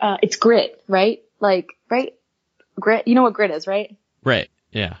word? It's grit, right? Like, right? Grit. You know what grit is, right? Right.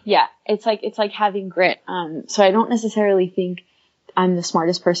 Yeah. Yeah. It's like having grit. So I don't necessarily think I'm the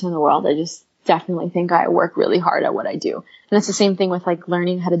smartest person in the world. I just definitely think I work really hard at what I do. And that's the same thing with like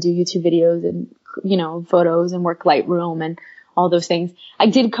learning how to do YouTube videos and, photos and work Lightroom and all those things. I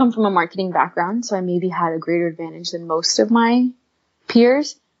did come from a marketing background, so I maybe had a greater advantage than most of my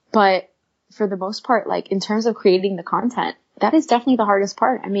peers. But for the most part, like in terms of creating the content, that is definitely the hardest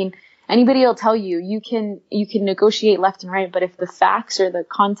part. I mean, anybody will tell you, you can negotiate left and right, but if the facts or the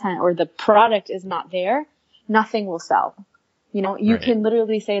content or the product is not there, nothing will sell. You Right. can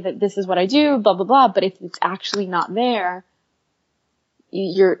literally say that this is what I do, blah, blah, blah. But if it's actually not there,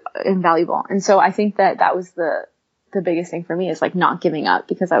 you're invaluable. And so I think that was the biggest thing for me, is like not giving up,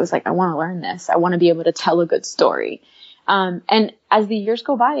 because I was like, I want to learn this. I want to be able to tell a good story. And as the years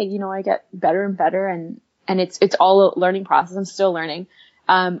go by, I get better and better, and it's all a learning process. I'm still learning.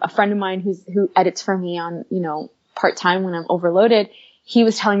 A friend of mine who edits for me on, part time when I'm overloaded, he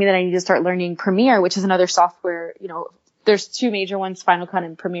was telling me that I need to start learning Premiere, which is another software. There's two major ones, Final Cut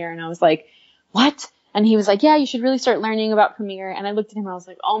and Premiere. And I was like, what? And he was like, yeah, you should really start learning about Premiere. And I looked at him and I was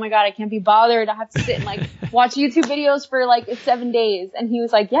like, oh my God, I can't be bothered. I have to sit and like watch YouTube videos for like 7 days. And he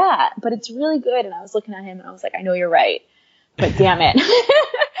was like, yeah, but it's really good. And I was looking at him and I was like, I know you're right, but damn it.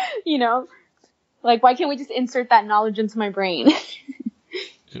 Like, why can't we just insert that knowledge into my brain?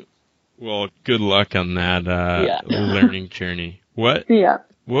 Well, good luck on that learning journey. What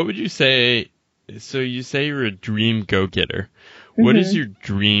would you say? So you say you're a dream go-getter. What is your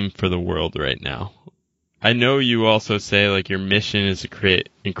dream for the world right now? I know you also say like your mission is to create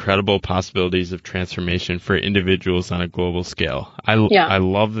incredible possibilities of transformation for individuals on a global scale. I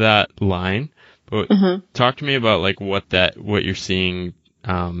love that line, but talk to me about like what you're seeing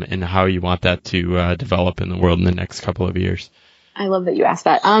and how you want that to develop in the world in the next couple of years. I love that you asked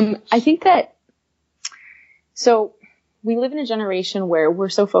that. I think that, so we live in a generation where we're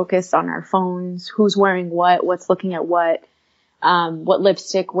so focused on our phones, who's wearing what's looking at what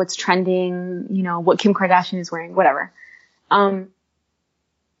lipstick, what's trending, what Kim Kardashian is wearing, whatever.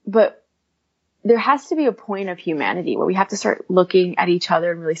 But there has to be a point of humanity where we have to start looking at each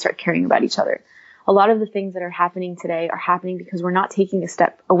other and really start caring about each other. A lot of the things that are happening today are happening because we're not taking a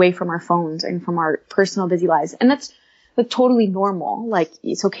step away from our phones and from our personal busy lives. And that's totally normal. Like,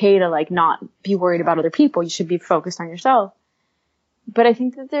 it's okay to like not be worried about other people. You should be focused on yourself. But I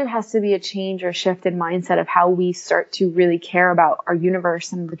think that there has to be a change or shift in mindset of how we start to really care about our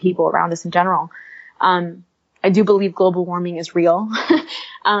universe and the people around us in general. I do believe global warming is real.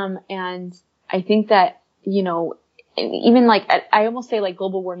 And I think that, even like, I almost say like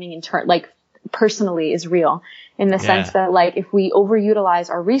global warming in turn, like personally is real, in the sense that like if we overutilize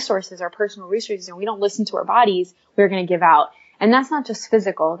our resources, our personal resources, and we don't listen to our bodies, we're going to give out. And that's not just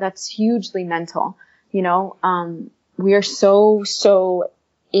physical, that's hugely mental. We are so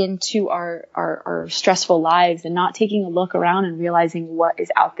into our stressful lives and not taking a look around and realizing what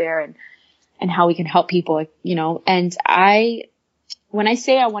is out there and how we can help people, and when I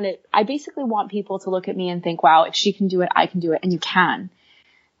say I basically want people to look at me and think, wow, if she can do it, I can do it. And you can.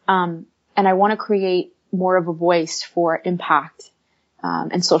 And I want to create more of a voice for impact,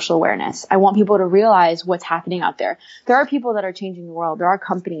 and social awareness. I want people to realize what's happening out there. There are people that are changing the world. There are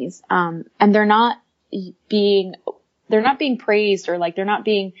companies, and they're not being praised, or like they're not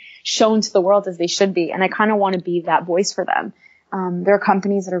being shown to the world as they should be. And I kind of want to be that voice for them. There are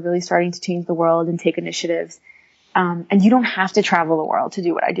companies that are really starting to change the world and take initiatives. And you don't have to travel the world to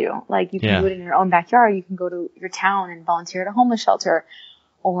do what I do. Like, you can do it in your own backyard. You can go to your town and volunteer at a homeless shelter,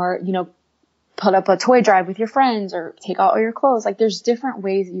 or, put up a toy drive with your friends, or take out all your clothes. Like, there's different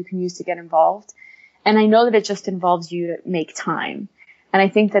ways that you can use to get involved. And I know that it just involves you to make time. And I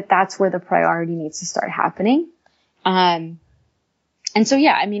think that that's where the priority needs to start happening. And so,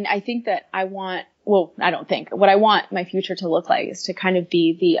 I think that what I want my future to look like is to kind of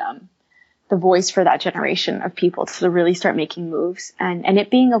be the voice for that generation of people to really start making moves, and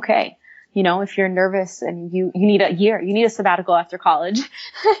it being okay. If you're nervous and you need a year, you need a sabbatical after college.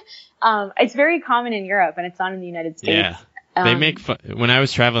 It's very common in Europe, and it's not in the United States. Yeah. They make fun. When I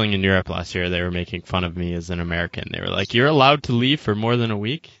was traveling in Europe last year, they were making fun of me as an American. They were like, "You're allowed to leave for more than a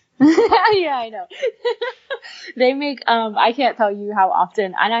week?" Yeah, I know. They make, I can't tell you how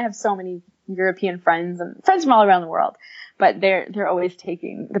often, and I have so many European friends and friends from all around the world, but they're always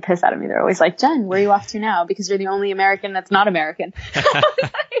taking the piss out of me. They're always like, Jen, where are you off to now? Because you're the only American that's not American.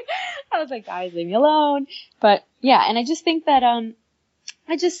 I was like, guys, leave me alone. But yeah, and I just think that,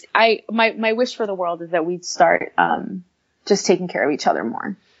 my wish for the world is that we'd start, just taking care of each other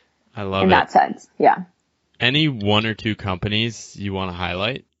more. I love it. In that sense. Yeah. Any one or two companies you want to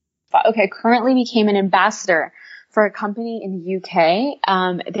highlight? Okay. Currently became an ambassador for a company in the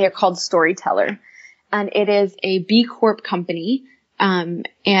UK. They are called Storyteller, and it is a B Corp company. And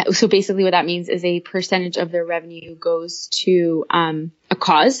so basically what that means is a percentage of their revenue goes to, a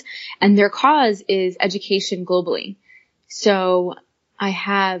cause, and their cause is education globally. So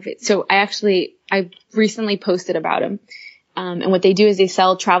I recently posted about them. And what they do is they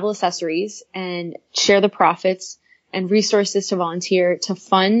sell travel accessories and share the profits and resources to volunteer to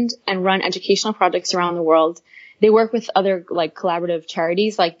fund and run educational projects around the world. They work with other like collaborative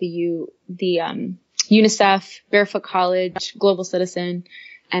charities like the UNICEF, Barefoot College, Global Citizen,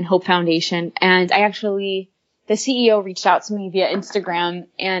 and Hope Foundation. And the CEO reached out to me via Instagram,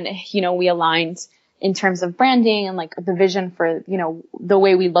 and, we aligned in terms of branding and like the vision for, the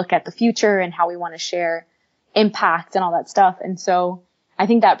way we look at the future and how we want to share impact and all that stuff. And so I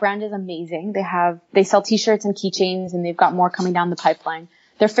think that brand is amazing. They sell t-shirts and keychains, and they've got more coming down the pipeline.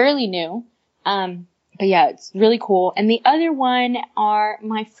 They're fairly new. But yeah, it's really cool. And the other one are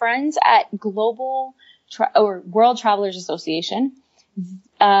my friends at World Travelers Association.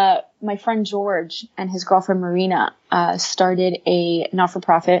 My friend George and his girlfriend Marina, started a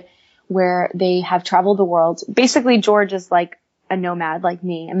not-for-profit where they have traveled the world. Basically, George is like a nomad like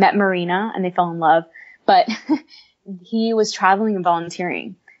me. I met Marina and they fell in love, but he was traveling and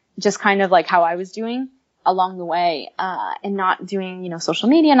volunteering, just kind of like how I was doing along the way, and not doing, social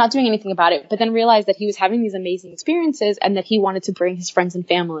media, not doing anything about it, but then realized that he was having these amazing experiences and that he wanted to bring his friends and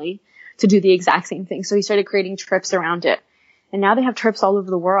family to do the exact same thing. So he started creating trips around it. And now they have trips all over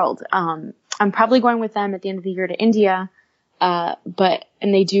the world. I'm probably going with them at the end of the year to India. And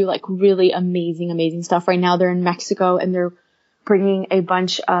they do like really amazing stuff. Right now they're in Mexico, and they're bringing a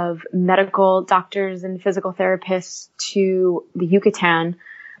bunch of medical doctors and physical therapists to the Yucatan,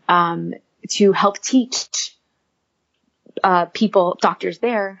 to help teach doctors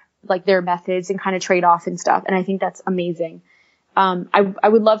there, like their methods and kind of trade off and stuff. And I think that's amazing. I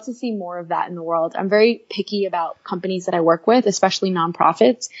would love to see more of that in the world. I'm very picky about companies that I work with, especially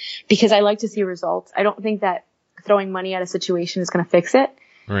nonprofits, because I like to see results. I don't think that throwing money at a situation is going to fix it.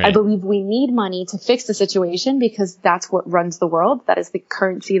 Right. I believe we need money to fix the situation because that's what runs the world. That is the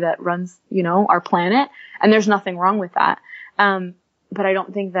currency that runs, our planet. And there's nothing wrong with that. But I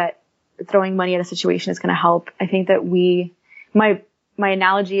don't think that throwing money at a situation is going to help. I think that my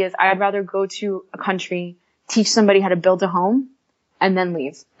analogy is I'd rather go to a country, teach somebody how to build a home, and then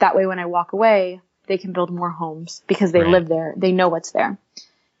leave. That way, when I walk away, they can build more homes because they live there. They know what's there.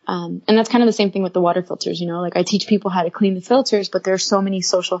 And that's kind of the same thing with the water filters, like I teach people how to clean the filters, but there's so many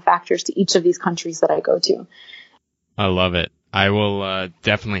social factors to each of these countries that I go to. I love it. I will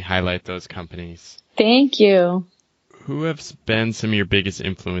definitely highlight those companies. Thank you. Who have been some of your biggest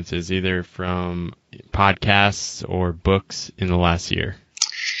influences, either from podcasts or books in the last year?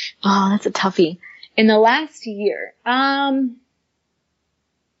 Oh, that's a toughie. In the last year, oh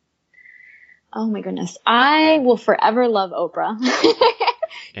my goodness. I will forever love Oprah.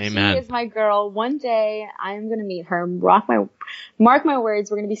 Amen. She is my girl. One day I am going to meet her. Mark my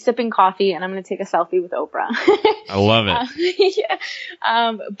words. We're going to be sipping coffee and I'm going to take a selfie with Oprah. I love it. Yeah.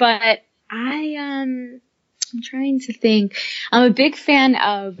 But I'm trying to think. I'm a big fan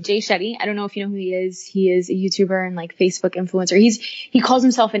of Jay Shetty. I don't know if you know who he is. He is a YouTuber and like Facebook influencer. He calls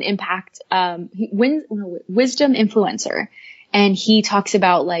himself an impact, wisdom influencer. And he talks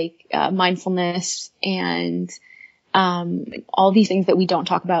about like, mindfulness and, all these things that we don't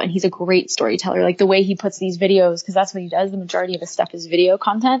talk about. And he's a great storyteller. Like the way he puts these videos, cause that's what he does. The majority of his stuff is video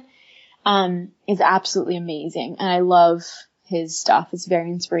content, is absolutely amazing. And I love his stuff. It's very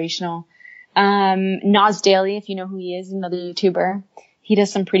inspirational. Nas Daily, if you know who he is, another YouTuber. He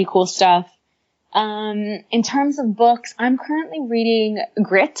does some pretty cool stuff. In terms of books, I'm currently reading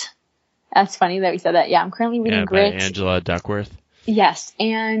Grit. That's funny that we said that. Yeah, I'm currently reading Grit. By Angela Duckworth. Yes.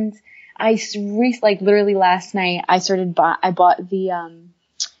 And literally last night, I bought the,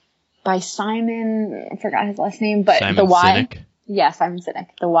 by Simon, I forgot his last name, but Simon The Why. Sinek. Yeah, Simon Sinek.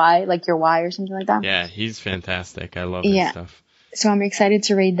 The Why, like your why or something like that. Yeah, he's fantastic. I love his stuff. So I'm excited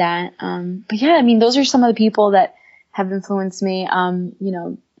to read that. But yeah, I mean, those are some of the people that have influenced me.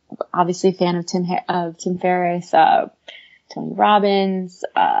 Obviously a fan of Tim Ferriss, Tony Robbins.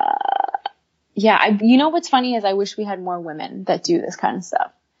 What's funny is I wish we had more women that do this kind of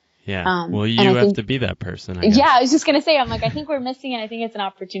stuff. Yeah. Well, you have to be that person, I guess. Yeah, I was just going to say, I think we're missing it. I think it's an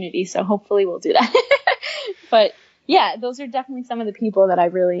opportunity. So hopefully we'll do that. But yeah, those are definitely some of the people that I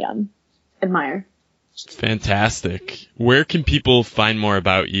really admire. Fantastic. Where can people find more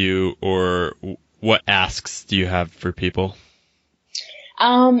about you, or what asks do you have for people?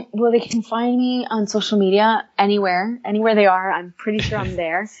 Well, they can find me on social media anywhere they are. I'm pretty sure I'm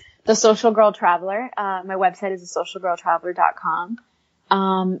there. The Social Girl Traveler. My website is thesocialgirltraveler.com.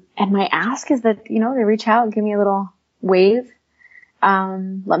 And my ask is that, they reach out and give me a little wave.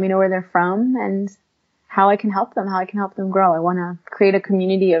 Let me know where they're from and how I can help them grow. I want to create a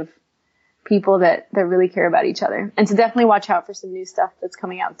community of people that really care about each other, and to definitely watch out for some new stuff that's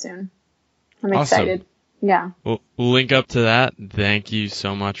coming out soon. I'm excited. Awesome. Yeah. We'll link up to that. Thank you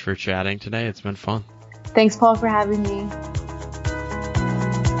so much for chatting today. It's been fun. Thanks, Paul, for having me.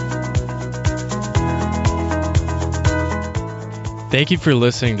 Thank you for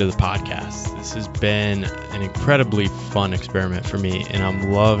listening to the podcast. This has been an incredibly fun experiment for me, and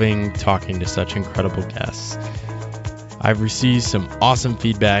I'm loving talking to such incredible guests. I've received some awesome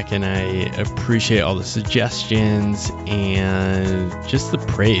feedback, and I appreciate all the suggestions and just the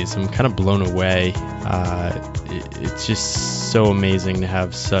praise. I'm kind of blown away. It's just so amazing to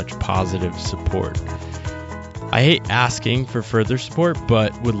have such positive support. I hate asking for further support,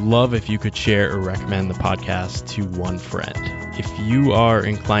 but would love if you could share or recommend the podcast to one friend. If you are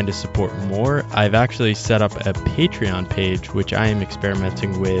inclined to support more, I've actually set up a Patreon page, which I am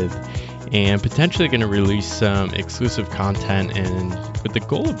experimenting with, and potentially going to release some exclusive content, and with the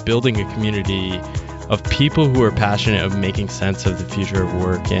goal of building a community of people who are passionate of making sense of the future of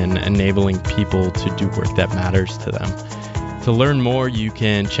work and enabling people to do work that matters to them. To learn more, you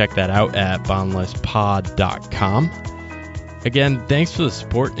can check that out at boundlesspod.com. Again, thanks for the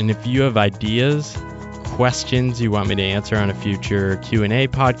support, and if you have ideas, questions you want me to answer on a future Q&A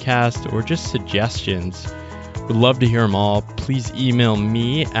podcast, or just suggestions, would love to hear them all. Please email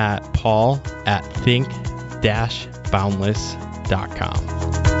me at paul@think-boundless.com.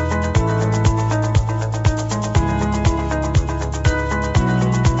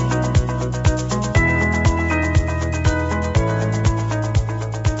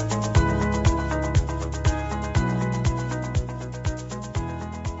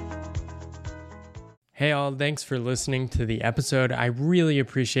 Hey all, thanks for listening to the episode. I really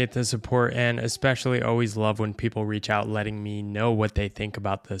appreciate the support, and especially always love when people reach out letting me know what they think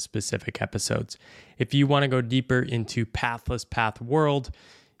about the specific episodes. If you want to go deeper into Pathless Path world,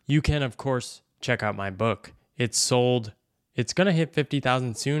 you can of course check out my book. It's sold. It's going to hit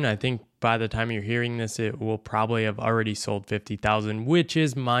 50,000 soon. I think by the time you're hearing this, it will probably have already sold 50,000, which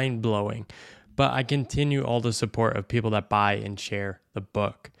is mind-blowing. But I continue all the support of people that buy and share the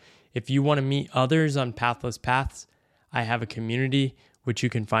book. If you want to meet others on Pathless Paths, I have a community which you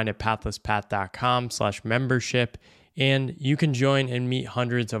can find at pathlesspath.com/membership, and you can join and meet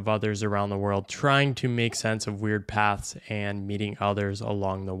hundreds of others around the world trying to make sense of weird paths and meeting others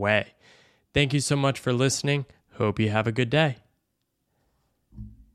along the way. Thank you so much for listening. Hope you have a good day.